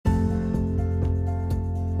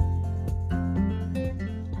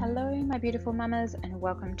beautiful mamas, and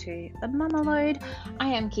welcome to the Mama Load. I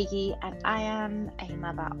am Kiki, and I am a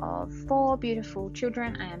mother of 4 beautiful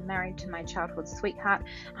children. I am married to my childhood sweetheart,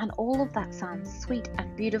 and all of that sounds sweet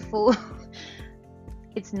and beautiful.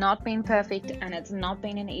 It's not been perfect, and it's not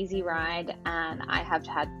been an easy ride, and I have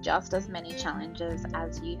had just as many challenges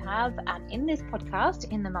as you have. And in this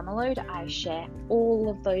podcast, in the Mama Load, I share all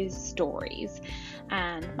of those stories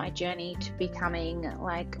and my journey to becoming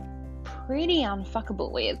pretty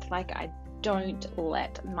unfuckable with. I don't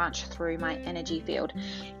let much through my energy field,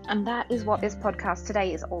 and that is what this podcast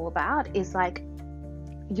today is all about, is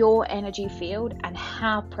your energy field and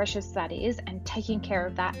how precious that is, and taking care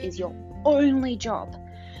of that is your only job,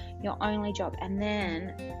 and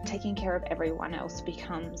then taking care of everyone else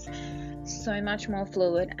becomes so much more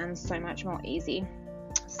fluid and so much more easy.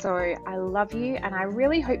 So I love you, and I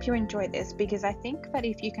really hope you enjoy this, because I think that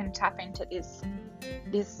if you can tap into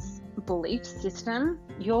this belief system,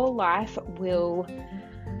 your life will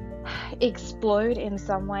explode in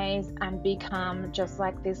some ways and become just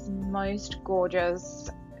like this most gorgeous,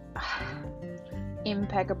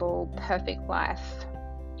 impeccable, perfect life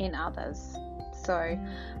in others. So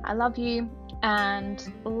I love you,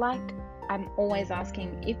 and like I'm always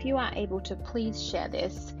asking, if you are able to please share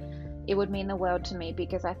this, it would mean the world to me,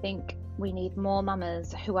 because I think we need more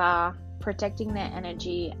mamas who are protecting their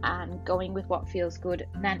energy and going with what feels good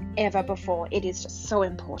than ever before. It is just so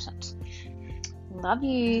important. Love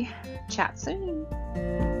you. Chat soon.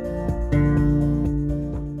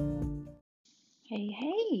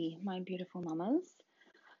 Hey, my beautiful mamas.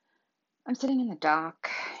 I'm sitting in the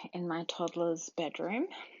dark in my toddler's bedroom.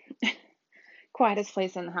 Quietest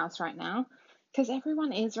place in the house right now, because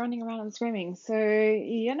everyone is running around and screaming. So,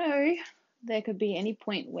 there could be any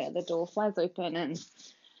point where the door flies open and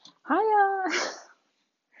hiya.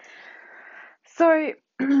 So,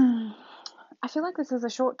 I feel like this is a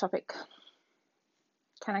short topic.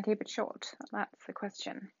 Can I keep it short? That's the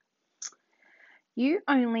question. You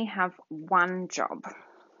only have one job.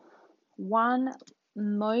 One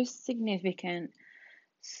most significant,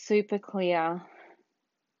 super clear,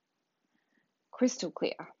 crystal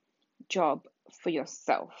clear job for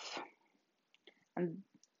yourself. And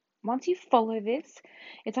once you follow this,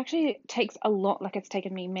 it takes a lot, it's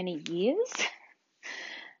taken me many years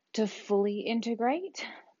to fully integrate,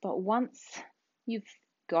 but once you've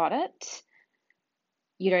got it,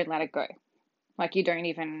 you don't let it go. You don't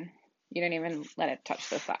even let it touch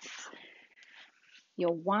the sides.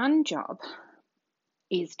 Your one job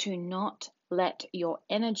is to not let your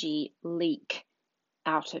energy leak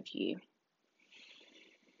out of you.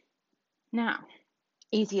 Now,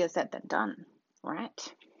 easier said than done,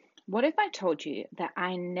 right? What if I told you that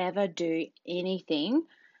I never do anything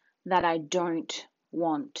that I don't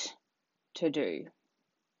want to do?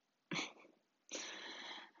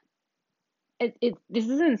 This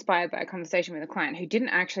is inspired by a conversation with a client who didn't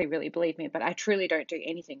actually really believe me, but I truly don't do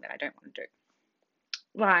anything that I don't want to do.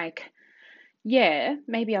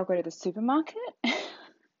 Maybe I'll go to the supermarket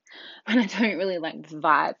when I don't really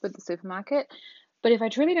vibe with the supermarket. But if I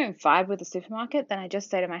truly don't vibe with the supermarket, then I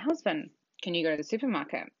just say to my husband, can you go to the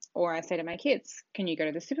supermarket? Or I say to my kids, can you go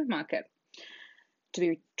to the supermarket? To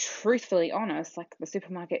be truthfully honest, the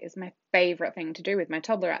supermarket is my favorite thing to do with my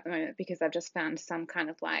toddler at the moment, because I've just found some kind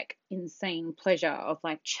of insane pleasure of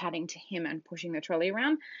chatting to him and pushing the trolley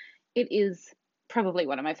around. It is probably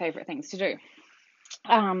one of my favorite things to do.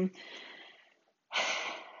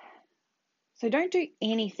 So don't do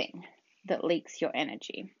anything that leaks your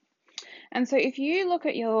energy. And so if you look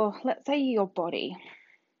at let's say your body,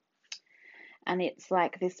 and it's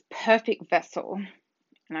this perfect vessel,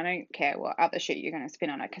 and I don't care what other shit you're going to spin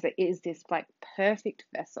on it, because it is this perfect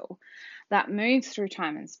vessel that moves through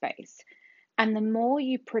time and space. And the more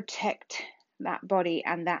you protect that body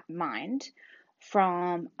and that mind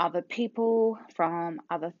from other people, from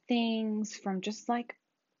other things, from just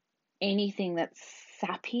anything that's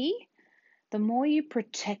sappy, the more you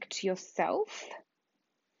protect yourself,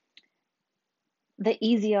 the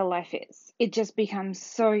easier life is. It just becomes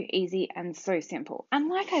so easy and so simple. And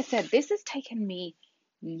like I said, this has taken me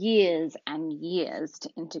years and years to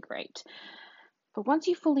integrate. But once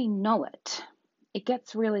you fully know it, it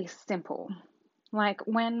gets really simple.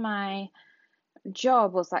 When my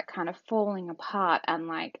job was kind of falling apart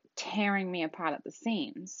and tearing me apart at the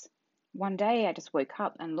seams, one day I just woke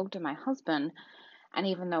up and looked at my husband, and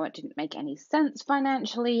even though it didn't make any sense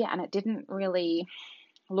financially, and it didn't really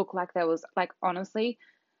look like there was honestly,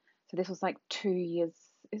 so this was 2 years,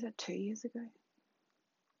 is it 2 years ago?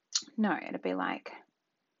 No, it'd be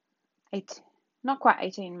not quite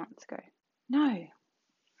 18 months ago. No,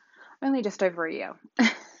 only just over a year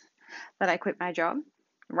that I quit my job,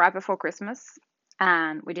 right before Christmas,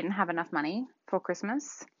 and we didn't have enough money for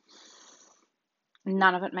Christmas.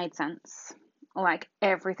 None of it made sense. Like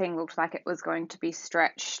everything looked like it was going to be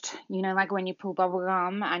stretched. You know, like when you pull bubble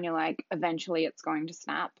gum and you're like, eventually it's going to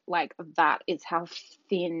snap. Like that is how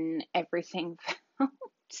thin everything felt.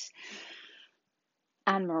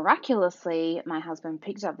 And miraculously, my husband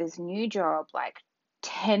picked up this new job like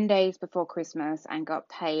 10 days before Christmas and got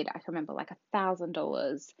paid, I can remember, like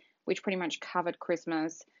 $1,000, which pretty much covered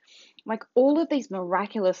Christmas. Like all of these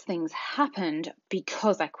miraculous things happened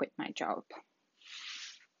because I quit my job.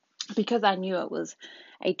 Because I knew it was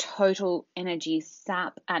a total energy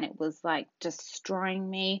sap and it was like destroying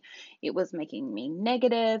me. It was making me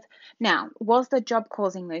negative. Now, was the job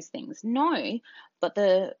causing those things? No, but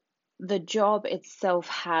the job itself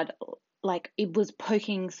had, like, it was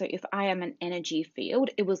poking. So if I am an energy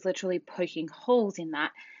field, it was literally poking holes in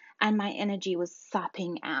that, and my energy was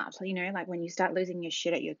sapping out. You know, like when you start losing your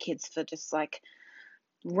shit at your kids for just like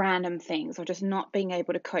random things, or just not being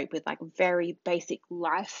able to cope with like very basic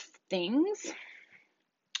life things.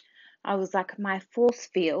 I was like, my force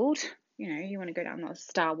field, you know, you want to go down the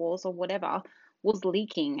Star Wars or whatever, was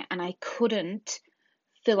leaking, and I couldn't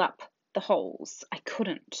fill up the holes. I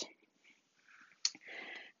couldn't.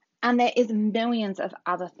 And there is millions of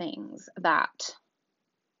other things that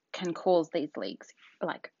can cause these leaks,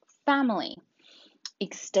 like family,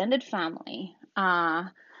 extended family.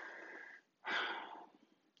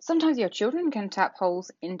 Sometimes your children can tap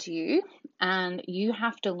holes into you, and you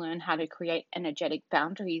have to learn how to create energetic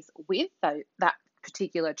boundaries with that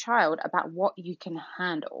particular child about what you can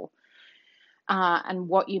handle, and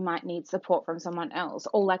what you might need support from someone else,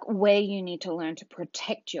 or like where you need to learn to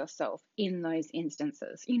protect yourself in those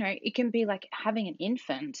instances. You know, it can be like having an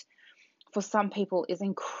infant for some people is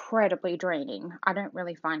incredibly draining. I don't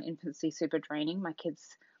really find infancy super draining. My kids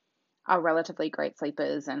are relatively great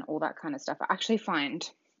sleepers and all that kind of stuff. I actually find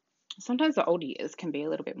sometimes the older years can be a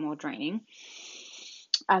little bit more draining,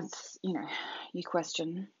 as you know, you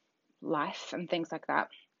question life and things like that.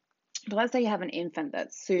 But let's say you have an infant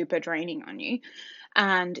that's super draining on you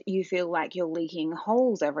and you feel like you're leaking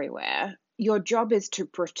holes everywhere. Your job is to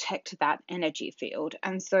protect that energy field.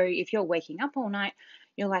 And so if you're waking up all night,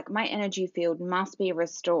 you're like, my energy field must be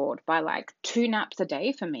restored by like 2 naps a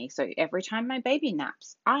day for me. So every time my baby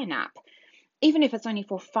naps, I nap, even if it's only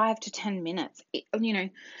for 5 to 10 minutes. You know,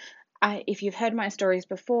 if you've heard my stories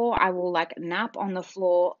before, I will like nap on the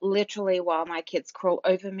floor literally while my kids crawl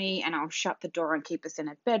over me, and I'll shut the door and keep us in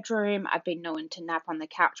a bedroom. I've been known to nap on the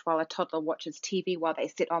couch while a toddler watches TV while they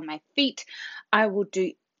sit on my feet. I will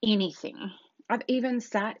do anything. I've even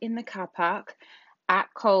sat in the car park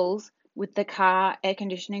at Coles with the car air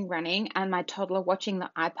conditioning running and my toddler watching the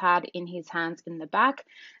iPad in his hands in the back,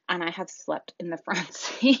 and I have slept in the front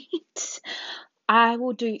seat. I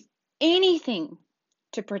will do anything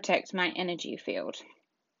to protect my energy field.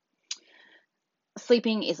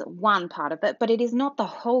 Sleeping is one part of it, but it is not the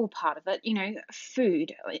whole part of it. You know,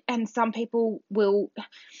 food. And some people will,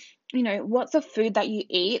 you know, what's a food that you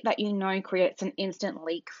eat that you know creates an instant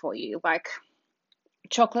leak for you? Like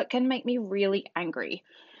chocolate can make me really angry.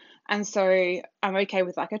 And so I'm okay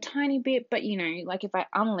with like a tiny bit, but you know, like if I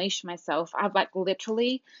unleash myself, I've like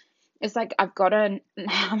literally, it's like I've got a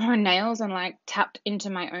hammer and nails and like tapped into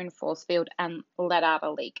my own force field and let out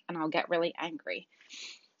a leak, and I'll get really angry.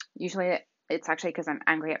 Usually it's actually because I'm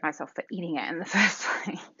angry at myself for eating it in the first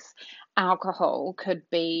place. Alcohol could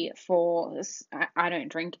be for, I don't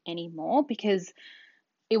drink anymore because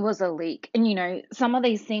it was a leak. And you know, some of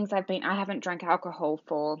these things I haven't drank alcohol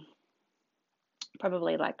for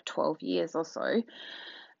probably like 12 years or so.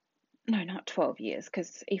 No, not 12 years,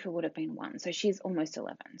 because Aoife would have been 1, so she's almost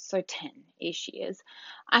 11, so 10-ish years.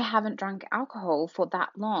 I haven't drunk alcohol for that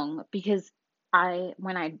long because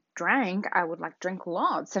when I drank, I would like drink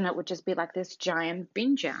lots and it would just be like this giant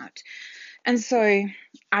binge out. And so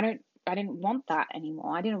I didn't want that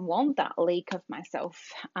anymore. I didn't want that leak of myself.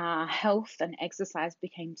 Health and exercise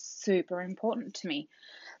became super important to me.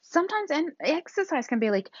 Sometimes, and exercise can be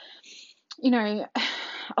like, you know,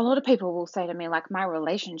 a lot of people will say to me, like, my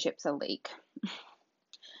relationship's a leak.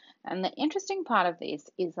 And the interesting part of this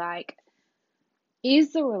is like,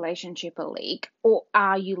 is the relationship a leak, or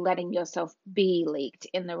are you letting yourself be leaked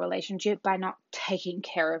in the relationship by not taking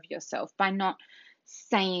care of yourself, by not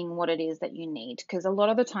saying what it is that you need? Because a lot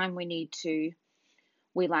of the time we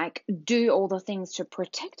like do all the things to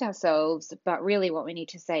protect ourselves, but really what we need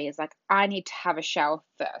to say is like, I need to have a shower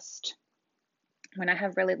first. When I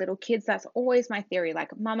have really little kids, that's always my theory. Like,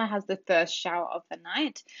 mama has the first shower of the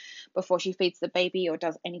night before she feeds the baby or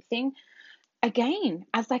does anything. Again,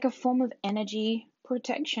 as like a form of energy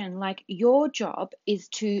protection. Like, your job is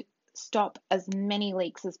to stop as many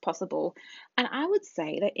leaks as possible. And I would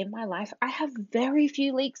say that in my life, I have very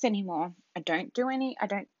few leaks anymore. I don't do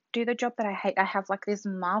the job that I hate. I have like this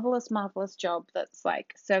marvelous, marvelous job that's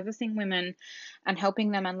like servicing women and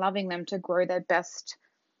helping them and loving them to grow their best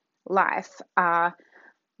life.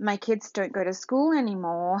 My kids don't go to school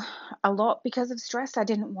anymore a lot because of stress. I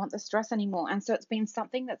didn't want the stress anymore. And so it's been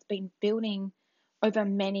something that's been building over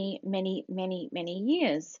many, many, many, many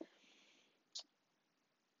years.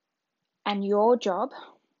 And your job,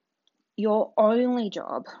 your only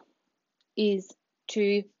job, is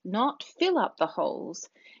to not fill up the holes,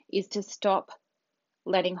 is to stop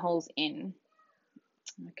letting holes in.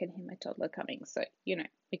 I can hear my toddler coming, so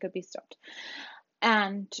it could be stopped.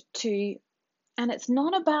 And it's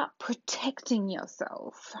not about protecting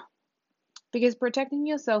yourself, because protecting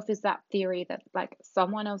yourself is that theory that like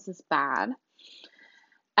someone else is bad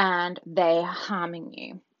and they're harming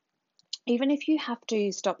you. Even if you have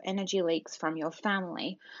to stop energy leaks from your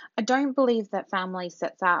family, I don't believe that family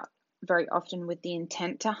sets out very often with the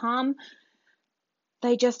intent to harm.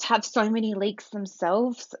 They just have so many leaks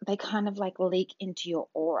themselves, they kind of like leak into your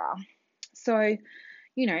aura. So,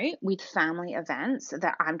 with family events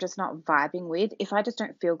that I'm just not vibing with, if I just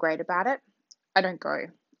don't feel great about it, I don't go.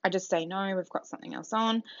 I just say no, we've got something else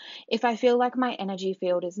on. If I feel like my energy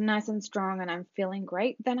field is nice and strong and I'm feeling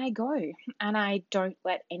great, then I go. And I don't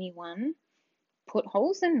let anyone put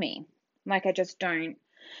holes in me. Like, I just don't.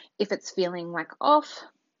 If it's feeling like off,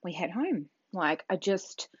 we head home. Like, I don't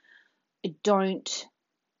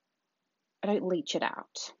leach it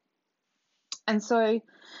out. And so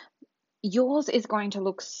yours is going to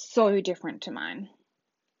look so different to mine.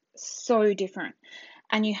 So different.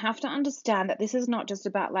 And you have to understand that this is not just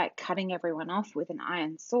about like cutting everyone off with an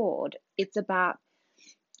iron sword. It's about,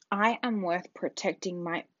 I am worth protecting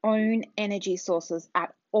my own energy sources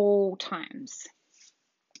at all times.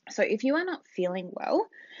 So if you are not feeling well,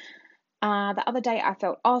 the other day I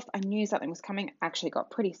felt off. I knew something was coming. I actually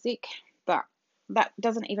got pretty sick, but that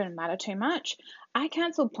doesn't even matter too much. I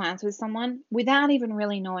cancelled plans with someone without even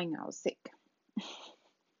really knowing I was sick.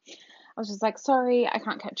 I was just like, sorry, I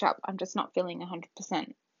can't catch up. I'm just not feeling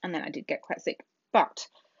 100%. And then I did get quite sick. But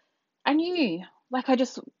I knew, like,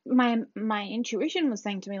 my intuition was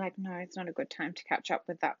saying to me, like, no, it's not a good time to catch up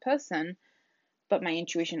with that person. But my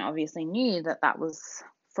intuition obviously knew that that was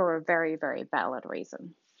for a very, very valid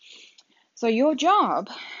reason. So your job,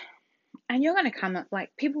 and you're going to come at,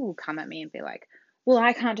 like, people will come at me and be like, well,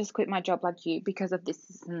 I can't just quit my job like you because of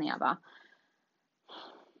this, and the other.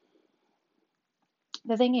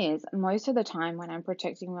 The thing is, most of the time when I'm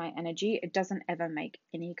protecting my energy, it doesn't ever make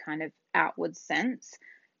any kind of outward sense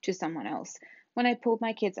to someone else. When I pulled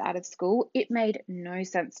my kids out of school, it made no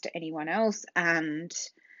sense to anyone else. And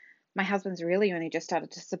my husband's really only just started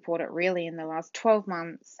to support it really in the last 12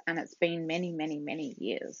 months. And it's been many, many, many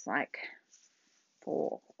years, like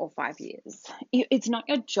 4 or 5 years. It's not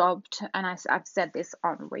your job to, and I've said this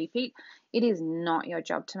on repeat, it is not your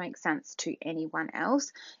job to make sense to anyone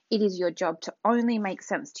else. It is your job to only make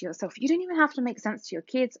sense to yourself. You don't even have to make sense to your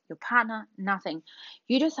kids, your partner, nothing.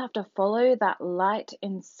 You just have to follow that light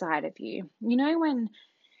inside of you. You know,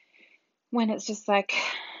 when it's just like,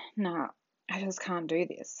 no, I just can't do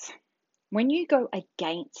this. When you go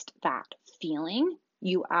against that feeling,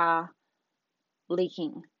 you are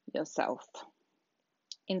leaking yourself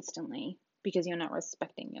instantly because you're not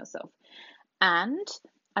respecting yourself. And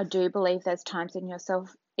I do believe there's times in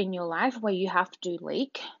your life where you have to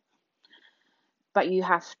leak, but you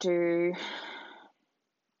have to,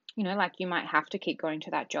 like you might have to keep going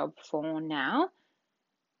to that job for now,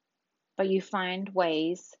 but you find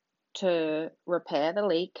ways to repair the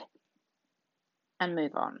leak and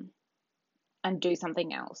move on and do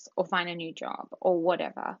something else or find a new job or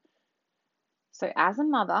whatever. So as a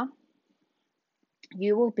mother,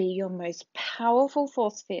 you will be your most powerful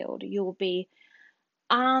force field. You will be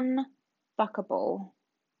unfuckable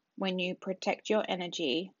when you protect your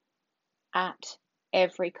energy at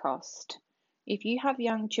every cost. If you have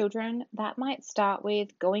young children, that might start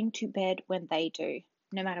with going to bed when they do,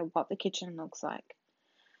 no matter what the kitchen looks like.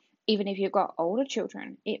 Even if you've got older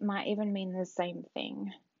children, it might even mean the same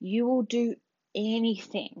thing. You will do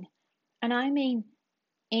anything, and I mean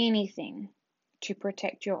anything, to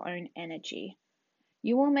protect your own energy.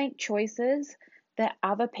 You will make choices that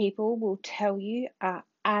other people will tell you are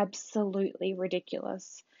absolutely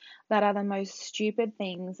ridiculous, that are the most stupid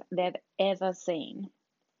things they've ever seen.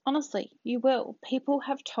 Honestly, you will. People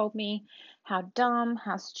have told me how dumb,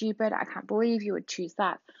 how stupid, I can't believe you would choose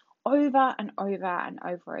that, over and over and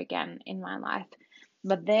over again in my life.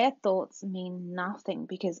 But their thoughts mean nothing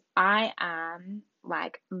because I am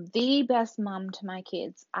like the best mum to my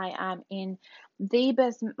kids. I am in the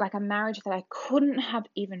best, like a marriage that I couldn't have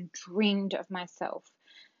even dreamed of myself.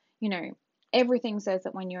 You know, everything says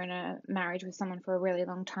that when you're in a marriage with someone for a really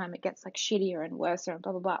long time, it gets like shittier and worse and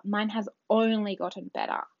blah, blah, blah. Mine has only gotten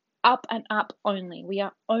better. Up and up only. We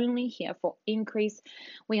are only here for increase.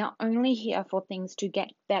 We are only here for things to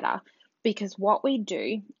get better because what we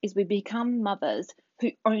do is we become mothers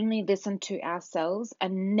who only listen to ourselves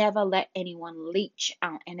and never let anyone leech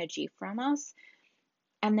our energy from us.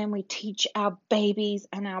 And then we teach our babies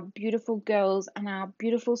and our beautiful girls and our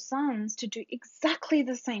beautiful sons to do exactly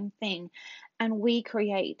the same thing. And we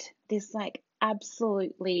create this like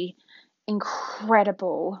absolutely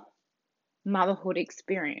incredible motherhood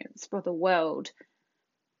experience for the world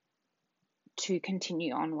to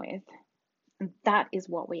continue on with. And that is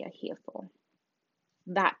what we are here for.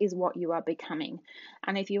 That is what you are becoming.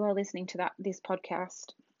 And if you are listening to this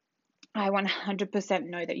podcast, I 100%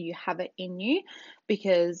 know that you have it in you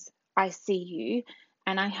because I see you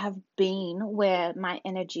and I have been where my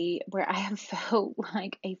energy, where I have felt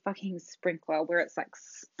like a fucking sprinkler, where it's like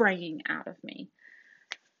spraying out of me.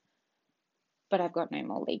 But I've got no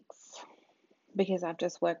more leaks because I've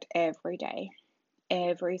just worked every day,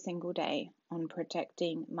 every single day on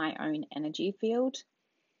protecting my own energy field,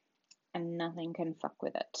 and nothing can fuck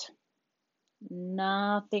with it.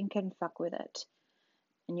 Nothing can fuck with it.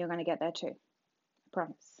 And you're going to get there too. I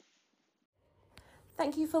promise.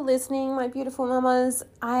 Thank you for listening, my beautiful mamas.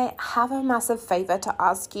 I have a massive favor to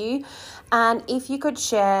ask you. And if you could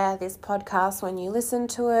share this podcast when you listen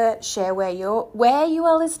to it, share where you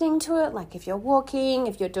are listening to it, like if you're walking,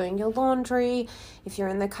 if you're doing your laundry, if you're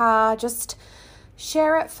in the car, just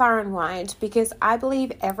share it far and wide because I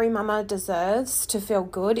believe every mama deserves to feel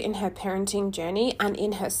good in her parenting journey and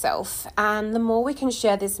in herself. And the more we can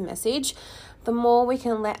share this message, the more we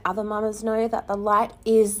can let other mamas know that the light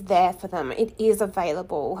is there for them. It is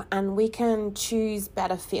available and we can choose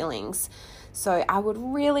better feelings. So I would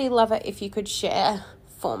really love it if you could share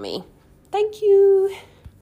for me. Thank you.